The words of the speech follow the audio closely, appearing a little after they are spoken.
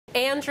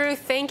Andrew,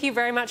 thank you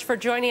very much for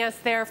joining us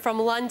there from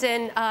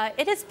London.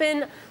 It has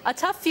been a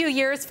tough few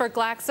years for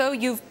Glaxo.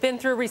 You've been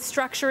through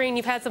restructuring.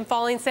 You've had some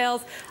falling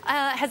sales.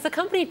 Has the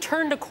company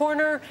turned a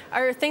corner?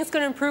 Are things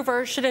going to improve,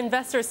 or should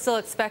investors still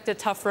expect a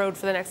tough road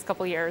for the next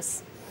couple of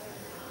years?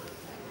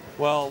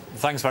 Well,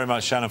 thanks very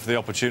much, Shannon, for the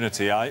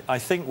opportunity. I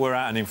think we're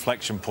at an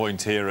inflection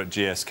point here at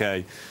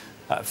GSK.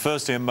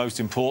 Firstly and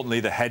most importantly,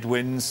 the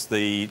headwinds,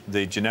 the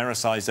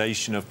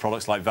genericization of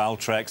products like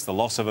Valtrex, the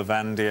loss of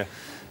Avandia,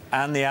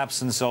 and the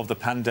absence of the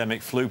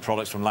pandemic flu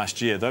products from last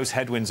year. Those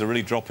headwinds are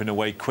really dropping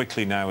away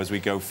quickly now as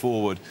we go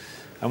forward.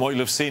 And what you'll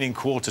have seen in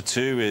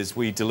Q2 is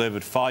we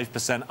delivered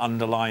 5%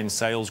 underlying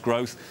sales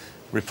growth.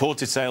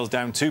 Reported sales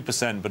down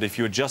 2%, but if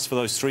you adjust for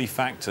those three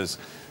factors,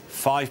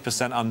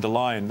 5%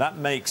 underlying, that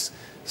makes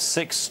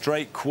 6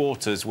 straight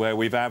quarters where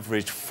we've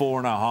averaged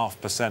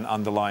 4.5%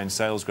 underlying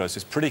sales growth. So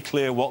it's pretty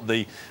clear what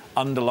the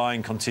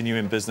underlying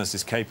continuing business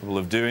is capable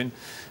of doing.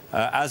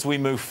 As we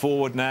move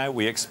forward now,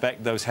 we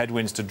expect those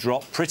headwinds to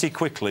drop pretty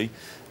quickly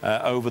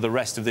over the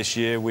rest of this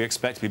year. We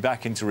expect to be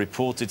back into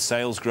reported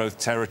sales growth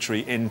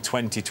territory in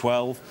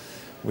 2012.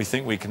 We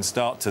think we can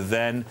start to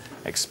then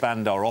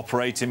expand our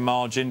operating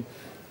margin.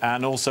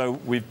 And also,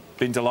 we've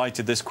been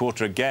delighted this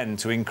quarter again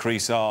to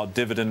increase our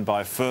dividend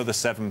by a further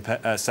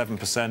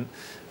 7%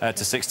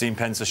 to 16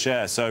 pence a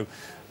share. So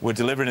we're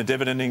delivering a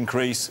dividend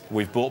increase.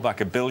 We've bought back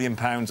 £1 billion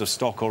of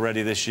stock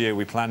already this year.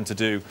 We plan to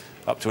do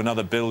up to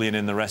another $1 billion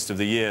in the rest of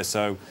the year.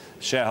 So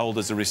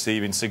shareholders are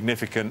receiving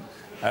significant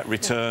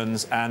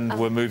returns, and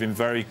we're moving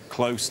very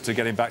close to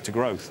getting back to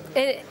growth.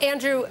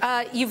 Andrew,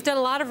 you've done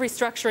a lot of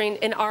restructuring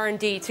in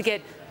R&D to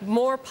get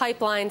more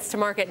pipelines to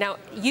market. Now,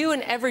 you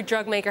and every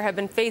drug maker have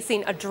been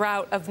facing a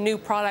drought of new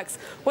products.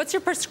 What's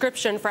your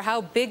prescription for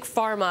how big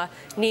pharma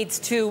needs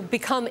to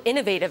become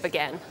innovative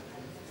again?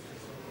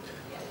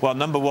 Well,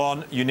 number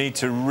one, you need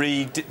to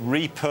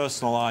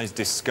repersonalize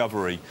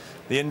discovery.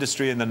 The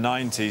industry in the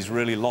 90s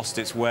really lost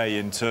its way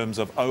in terms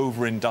of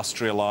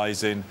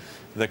over-industrializing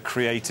the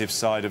creative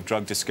side of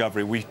drug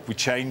discovery. We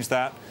changed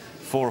that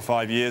 4 or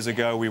 5 years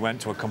ago. We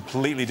went to a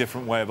completely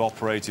different way of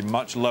operating,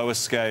 much lower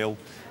scale.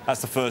 That's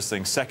the first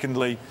thing.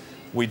 Secondly,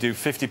 we do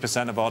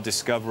 50% of our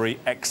discovery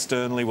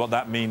externally. What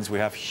that means, we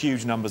have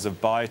huge numbers of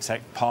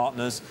biotech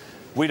partners.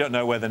 We don't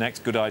know where the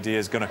next good idea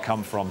is going to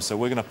come from, so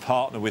we're going to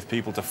partner with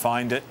people to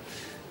find it.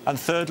 And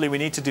thirdly, we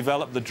need to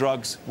develop the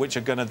drugs which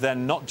are going to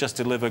then not just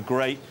deliver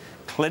great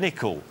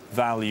clinical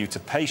value to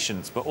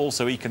patients, but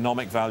also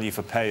economic value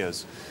for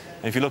payers.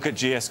 And if you look at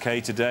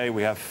GSK today,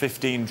 we have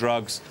 15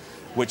 drugs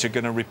which are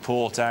going to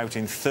report out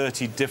in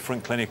 30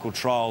 different clinical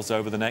trials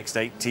over the next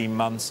 18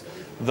 months.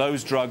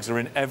 Those drugs are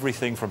in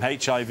everything from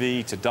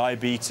HIV to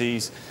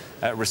diabetes,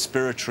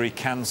 respiratory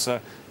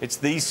cancer. It's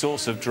these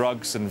sorts of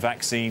drugs and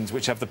vaccines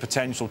which have the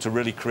potential to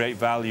really create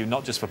value,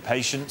 not just for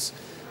patients,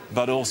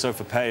 but also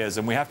for payers.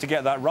 And we have to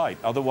get that right.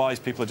 Otherwise,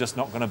 people are just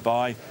not going to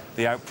buy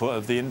the output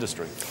of the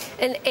industry.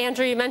 And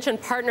Andrew, you mentioned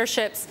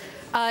partnerships.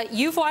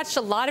 You've watched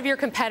a lot of your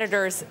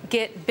competitors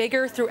get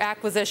bigger through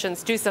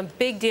acquisitions, do some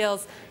big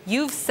deals.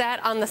 You've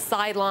sat on the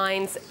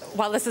sidelines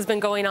while this has been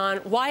going on.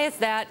 Why is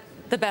that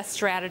the best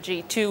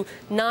strategy, to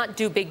not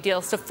do big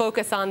deals, to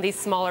focus on these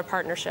smaller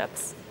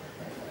partnerships?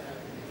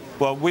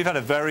 Well, we've had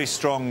a very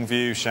strong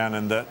view,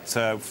 Shannon, that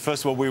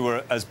first of all, we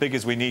were as big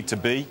as we need to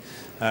be.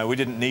 We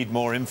didn't need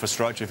more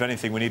infrastructure. If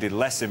anything, we needed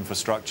less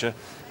infrastructure.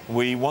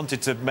 We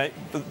wanted to make...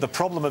 The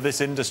problem of this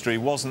industry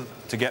wasn't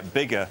to get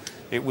bigger.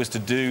 It was to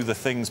do the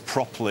things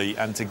properly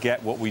and to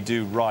get what we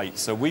do right.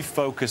 So we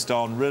focused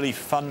on really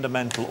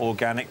fundamental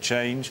organic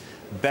change,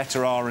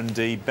 better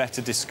R&D,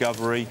 better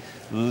discovery,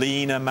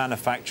 leaner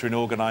manufacturing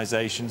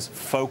organizations,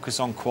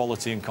 focus on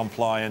quality and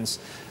compliance,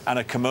 and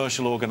a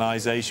commercial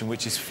organization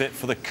which is fit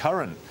for the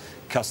current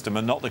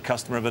customer, not the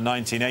customer of the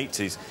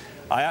 1980s.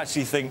 I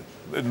actually think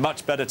it's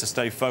much better to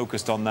stay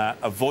focused on that,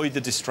 avoid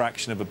the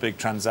distraction of a big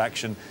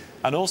transaction.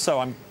 And also,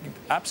 I'm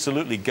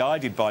absolutely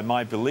guided by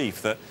my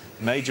belief that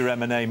major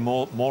M&A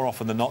more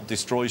often than not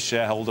destroys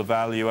shareholder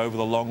value over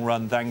the long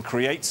run than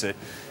creates it.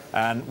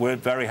 And we're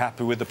very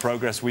happy with the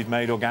progress we've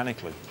made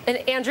organically. And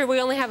Andrew,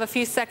 we only have a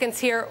few seconds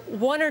here.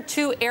 1 or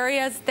 2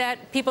 areas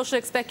that people should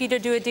expect you to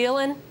do a deal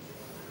in?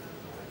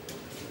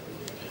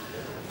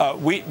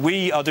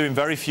 We are doing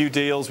very few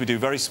deals. We do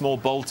very small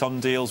bolt-on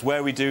deals.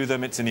 Where we do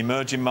them, it's in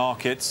emerging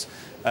markets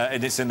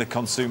and it's in the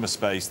consumer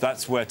space.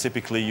 That's where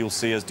typically you'll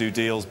see us do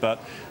deals, but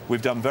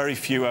we've done very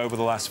few over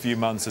the last few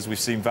months as we've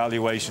seen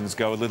valuations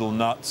go a little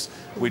nuts.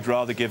 We'd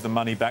rather give the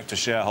money back to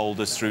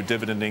shareholders through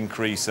dividend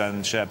increase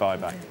and share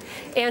buyback.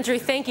 Andrew,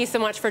 thank you so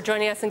much for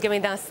joining us and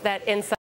giving us that insight.